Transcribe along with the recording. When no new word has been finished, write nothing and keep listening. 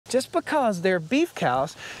Just because they're beef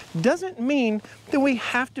cows doesn't mean that we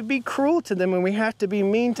have to be cruel to them and we have to be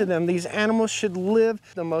mean to them. These animals should live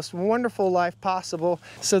the most wonderful life possible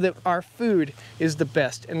so that our food is the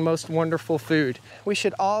best and most wonderful food. We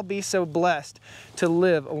should all be so blessed to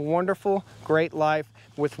live a wonderful, great life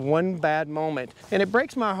with one bad moment. And it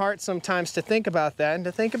breaks my heart sometimes to think about that and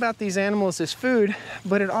to think about these animals as food,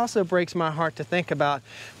 but it also breaks my heart to think about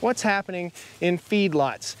what's happening in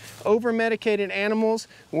feedlots. Over-medicated animals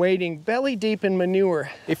wading belly deep in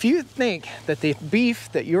manure. If you think that the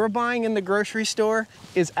beef that you're buying in the grocery store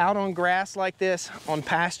is out on grass like this, on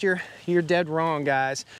pasture, you're dead wrong, guys.